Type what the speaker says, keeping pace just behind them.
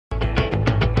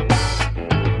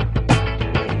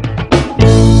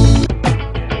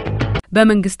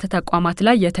በመንግስት ተቋማት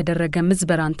ላይ የተደረገ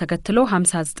ምዝበራን ተከትሎ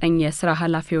 59 የስራ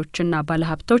ኃላፊዎችና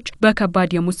ባለሀብቶች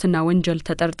በከባድ የሙስና ወንጀል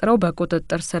ተጠርጥረው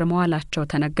በቁጥጥር ስር መዋላቸው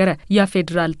ተነገረ።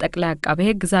 የፌደራል ጠቅላይ አቃቤ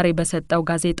ሕግ ዛሬ በሰጠው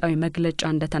ጋዜጣዊ መግለጫ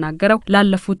እንደተናገረው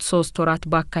ላለፉት 3 ወራት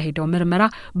ባካሄደው ምርመራ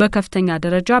በከፍተኛ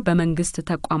ደረጃ በመንግስት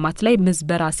ተቋማት ላይ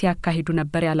ምዝበራ ሲያካሂዱ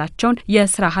ነበር ያላቸውን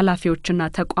የስራ ኃላፊዎችና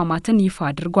ተቋማትን ይፋ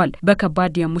አድርጓል።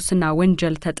 በከባድ የሙስና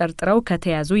ወንጀል ተጠርጥረው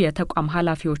ከተያዙ የተቋም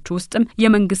ኃላፊዎች ውስጥም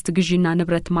የመንግስት ግዢና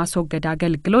ንብረት ማስወገድ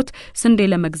አገልግሎት ስንዴ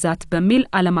ለመግዛት በሚል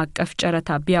ዓለም አቀፍ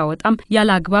ጨረታ ቢያወጣም ያለ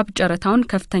አግባብ ጨረታውን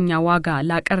ከፍተኛ ዋጋ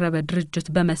ላቀረበ ድርጅት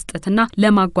በመስጠትና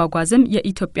ለማጓጓዝም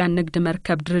የኢትዮጵያ ንግድ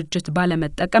መርከብ ድርጅት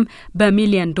ባለመጠቀም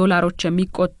በሚሊዮን ዶላሮች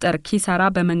የሚቆጠር ኪሳራ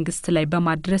በመንግስት ላይ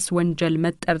በማድረስ ወንጀል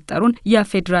መጠርጠሩን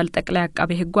የፌደራል ጠቅላይ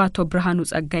አቃቤ ሕግ አቶ ብርሃኑ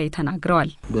ጸጋይ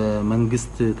ተናግረዋል።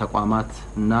 በመንግስት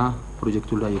ተቋማትና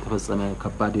ፕሮጀክቱ ላይ የተፈጸመ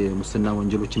ከባድ የሙስና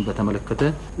ወንጀሎችን በተመለከተ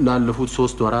ላለፉት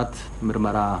 3 ወራት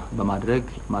ምርመራ በማድረግ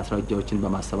ማስረጃዎችን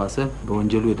በማሰባሰብ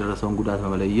በወንጀሉ የደረሰውን ጉዳት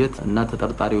በመለየት እና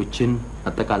ተጠርጣሪዎችን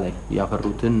አጠቃላይ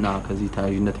ያፈሩትና ከዚህ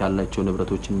ተያያዥነት ያላቸው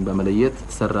ንብረቶችን በመለየት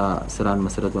ስራን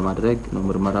መሰረት በማድረግ ነው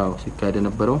ምርመራው ሲካሄድ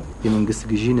የነበረው። የመንግስት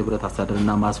ግዢ ንብረት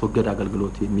አስተዳደርና ማስወገድ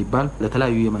አገልግሎት የሚባል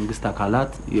ለተለያዩ የመንግስት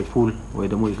አካላት የፑል ወይ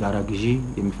ደግሞ የጋራ ግዢ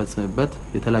የሚፈጽምበት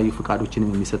የተለያዩ ፍቃዶችን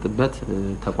የሚሰጥበት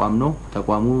ተቋም ነው።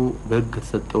 ተቋሙ በህግ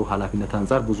ተሰጠው ኃላፊነት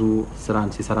አንፃር ብዙ ስራን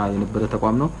ሲሰራ የነበረ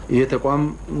ተቋም ነው። ይሄ ተቋም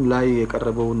ላይ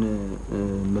የቀረበውን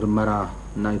ምርመራ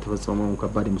እና የተፈጸመው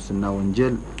ከባድ የሙስና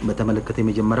ወንጀል በተመለከተ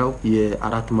የመጀመሪያው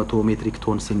የ400 ሜትሪክ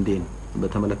ቶን ስንዴን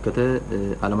በተመለከተ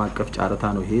ዓለም አቀፍ ጨረታ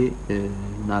ነው። ይሄ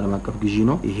ዓለም አቀፍ ግዢ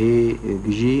ነው። ይሄ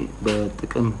ግዢ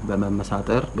በጥቅም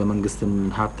በመመሳጠር በመንግስትን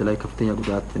ሀብት ላይ ከፍተኛ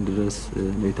ጉዳት እንዲደርስ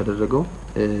ነው የተደረገው።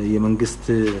 የመንግስት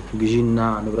ግዢና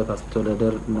ንብረት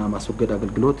አስተዳደርና ማስወገድ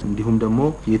አገልግሎት እንዲሁም ደግሞ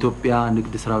የኢትዮጵያ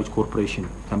ንግድ ስራዎች ኮርፖሬሽን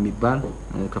ከሚባል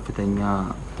ከፍተኛ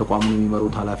ተቋሙን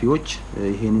የሚመሩት ኃላፊዎች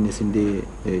ይሄንን የስንዴ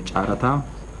ጨረታ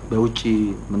በውጪ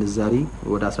ምንዛሪ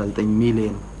ወደ 19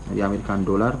 ሚሊዮን የአሜሪካን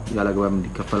ዶላር ያላግባብ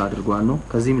እንዲከፈል አድርጓል ነው።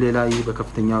 ከዚህም ሌላ ይህ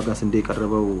በከፍተኛ ዋጋ ስንዴ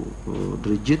የቀረበው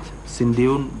ድርጅት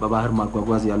ስንዴውን በባህር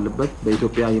ማጓጓዝ ያለበት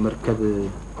በኢትዮጵያ የመርከብ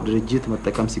ድርጅት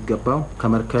መጠቀም ሲገባው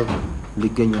ከመርከብ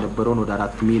ሊገኝ የነበረውን ወደ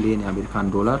 4 ሚሊዮን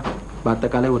የአሜሪካን ዶላር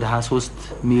በአጠቃላይ ወደ 23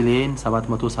 ሚሊዮን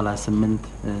 738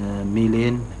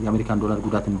 ሚሊዮን የአሜሪካን ዶላር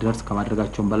ጉዳት እንዲደርስ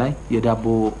ከማድረጋቸው በላይ የዳቦ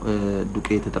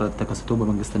ዱቄት እጥረት ተከስቶ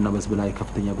በመንግስትና በሕዝብ ላይ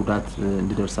ከፍተኛ ጉዳት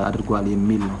እንዲደርስ አድርጓል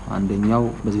የሚል ነው አንደኛው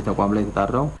በዚህ ተቋም ላይ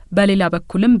ተጣራው። በሌላ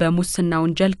በኩልም በሙስና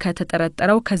ወንጀል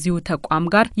ከተጠረጠረው ከዚሁ ተቋም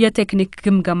ጋር የቴክኒክ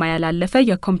ግምገማ ያላለፈ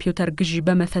የኮምፒውተር ግዢ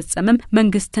በመፈጸምም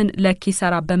መንግስትን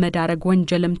ለኪሳራ በመዳረግ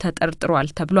ወንጀልም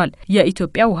ተጠርጥሯል ተብሏል።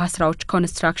 የኢትዮጵያ ውሃ ስራዎች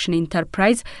ኮንስትራክሽን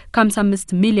ኢንተርፕራይዝ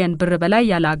ከ55 ሚሊዮን ብር በላይ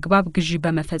ያለ አግባብ ግዢ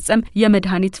በመፈጸም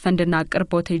የመድኃኒት ፈንድና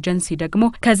አቅርቦት ኤጀንሲ ደግሞ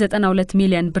ከ92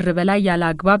 ሚሊዮን ብር በላይ ያለ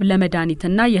አግባብ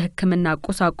ለመድኃኒትና የሕክምና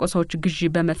ቁሳቁሶች ግዢ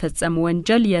በመፈጸም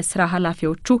ወንጀል የስራ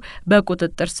ኃላፊዎቹ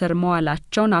በቁጥጥር ስር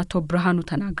መዋላቸውን አቶ ብርሃኑ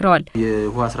ተናግረዋል።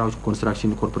 የውሃ ስራዎች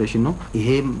ኮንስትራክሽን ኮርፖሬሽን ነው።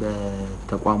 ይሄም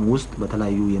በተቋሙ ውስጥ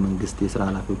በተለያዩ የመንግስት የስራ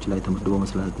ኃላፊዎች ላይ ተመድቦ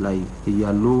መስራት ላይ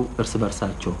ያሉ እርስ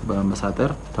በርሳቸው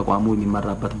በመመሳጠር ተቋሙ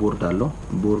የሚመራበት ቦርድ አለው።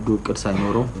 ቦርዱ እቅድ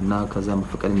ሳይኖረው እና ከዛ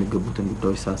መፈቀድ የሚገቡትን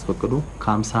ጉዳዮች ሳያስፈቅዱ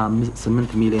ከ58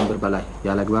 ሚሊዮን ብር በላይ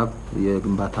ያለአግባብ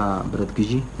የግንባታ ብረት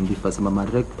ግዢ እንዲፈጽም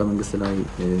በማድረግ በመንግስት ላይ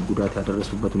ጉዳት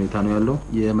ያደረሱበት ሁኔታ ነው ያለው።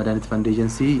 የመድኃኒት ፈንድ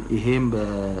ኤጀንሲ ይሄም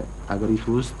በአገሪቱ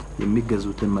ውስጥ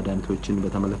የሚገዙትን መድኃኒቶችን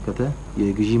በተመለከተ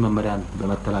የግዢ መመሪያን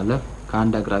በመተላለፍ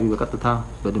ከአንድ አቅራቢ በቀጥታ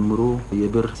በድምሩ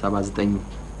የብር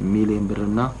 79 ሚሊዮን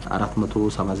ብርና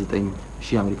 479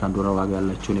 ሺህ አሜሪካን ዶላር ዋጋ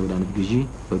ያላቸውን የመድኃኒት ግዢ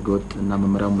በህገወጥ እና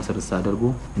መመሪያውን መሰረት ሳያደርጉ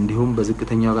እንዲሁም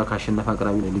በዝቅተኛ ዋጋ ካሸነፈ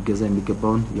አቅራቢ ሊገዛ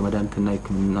የሚገባውን የመድኃኒትና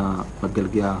የሕክምና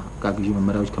መገልገያ ግዢ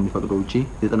መመሪያዎች ከሚፈቅደው ውጪ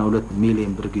 92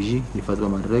 ሚሊዮን ብር ግዢ ሊፈጽም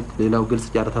በማድረግ ሌላው ግልጽ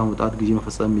ጨረታ መውጣት ግዢ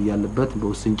መፈጸም ያለበት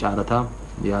በውስን ጨረታ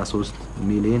የ3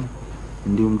 ሚሊዮን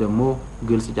እንዲሁም ደግሞ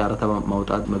ግልጽ ጨረታ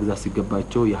ማውጣት መግዛት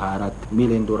ሲገባቸው የ24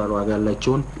 ሚሊዮን ዶላር ዋጋ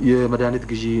ያላቸውን የመድኃኒት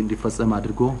ግዢ እንዲፈጸም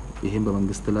አድርጎ ይሄን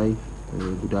በመንግስት ላይ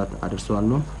ጉዳት አድርሷል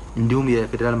ነው። እንዲሁም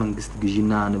የፌደራል መንግስት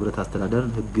ግዢና ንብረት አስተዳደር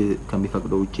ህግ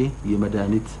ከሚፈቅደው ውጪ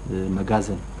የመድኃኒት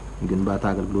መጋዘን ግንባታ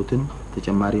አገልግሎትን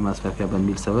ተጨማሪ ማስፋፊያ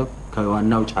በሚል ሰበብ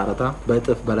ከዋናው ጨረታ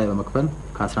በእጥፍ በላይ በመክፈል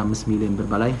ከ15 ሚሊዮን ብር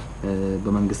በላይ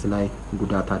በመንግስት ላይ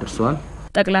ጉዳት አድርሷል።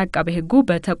 ጠቅላይ አቃቤ ሕጉ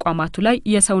በተቋማቱ ላይ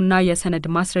የሰውና የሰነድ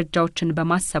ማስረጃዎችን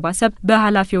በማሰባሰብ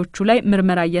በኃላፊዎቹ ላይ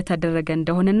ምርመራ እየተደረገ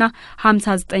እንደሆነና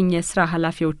 59 የስራ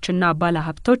ኃላፊዎችና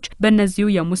ባለሀብቶች በእነዚሁ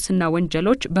የሙስና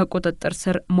ወንጀሎች በቁጥጥር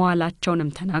ስር መዋላቸውንም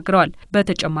ተናግረዋል።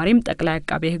 በተጨማሪም ጠቅላይ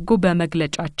አቃቤ ሕጉ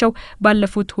በመግለጫቸው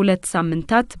ባለፉት 2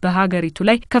 ሳምንታት በሀገሪቱ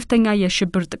ላይ ከፍተኛ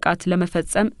የሽብር ጥቃት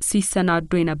ለመፈጸም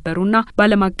ሲሰናዱ የነበሩና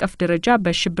በዓለም አቀፍ ደረጃ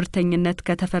በሽብርተኝነት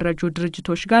ከተፈረጁ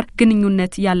ድርጅቶች ጋር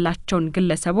ግንኙነት ያላቸውን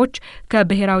ግለሰቦች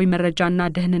ከብሔራዊ መረጃና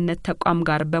ደህንነት ተቋም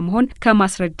ጋር በመሆን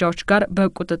ከማስረጃዎች ጋር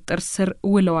በቁጥጥር ስር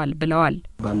ውለዋል ብለዋል።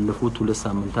 ባለፉት 2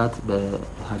 ሳምንታት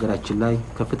በሀገራችን ላይ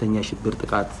ከፍተኛ የሽብር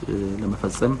ጥቃት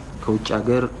ለመፈጸም ከውጭ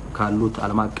ሀገር ካሉት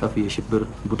ዓለም አቀፍ የሽብር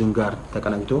ቡድን ጋር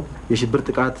ተቀናጅቶ የሽብር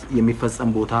ጥቃት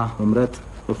የሚፈጸም ቦታ መምረጥ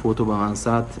ፎቶ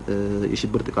በማንሳት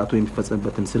የሽብር ጥቃቱ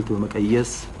የሚፈጸምበትን ስልት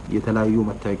በመቀየስ የተለያዩ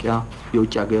መታወቂያ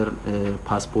የውጭ ሀገር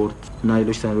ፓስፖርት እና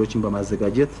ሌሎች ሰነዶችን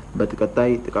በማዘጋጀት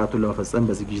በተቀጣይ ጥቃቱን ለመፈጸም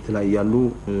በዝግጅት ላይ ያሉ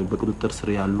በቁጥጥር ስር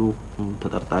ያሉ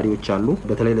ተጠርጣሪዎች አሉ።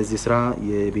 በተለይ ለዚህ ስራ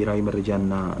የብሔራዊ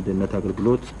መረጃና ደህንነት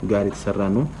አገልግሎት ጋር የተሰራ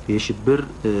ነው። የሽብር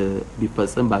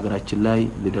ቢፈጸም በሀገራችን ላይ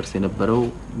ሊደርስ የነበረው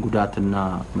ጉዳትና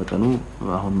መጠኑ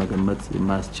አሁን መገመት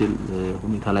የማያስችል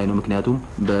ሁኔታ ላይ ነው። ምክንያቱም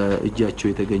በእጃቸው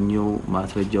የተገኘው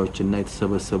ማስረጃዎችና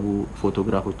የተሰበሰቡ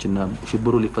ፎቶግራፎችና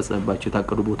ሽብሩ ሊፈጸምባቸው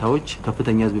የታቀዱ ቦታዎች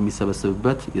ከፍተኛ ህዝብ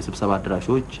የሚሰበሰብበት የስብሰባ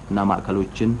አዳራሾች እና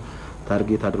ማዕከሎችን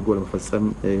ታርጌት አድርጎ ለመፈጸም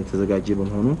የተዘጋጀ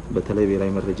በመሆኑ በተለይ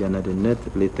ብሔራዊ መረጃና ደህንነት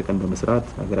ሌት ተቀን በመስራት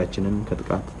ሀገራችንን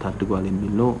ከጥቃት ታድጓል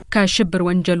የሚል ነው። ከሽብር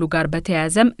ወንጀሉ ጋር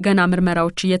በተያያዘም ገና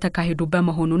ምርመራዎች እየተካሄዱ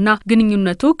በመሆኑና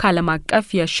ግንኙነቱ ከዓለም አቀፍ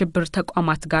የሽብር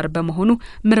ተቋማት ጋር በመሆኑ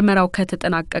ምርመራው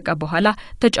ከተጠናቀቀ በኋላ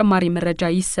ተጨማሪ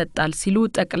መረጃ ይሰጣል ሲሉ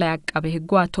ጠቅላይ አቃቤ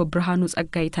ሕግ አቶ ብርሃኑ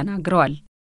ጸጋይ ተናግረዋል።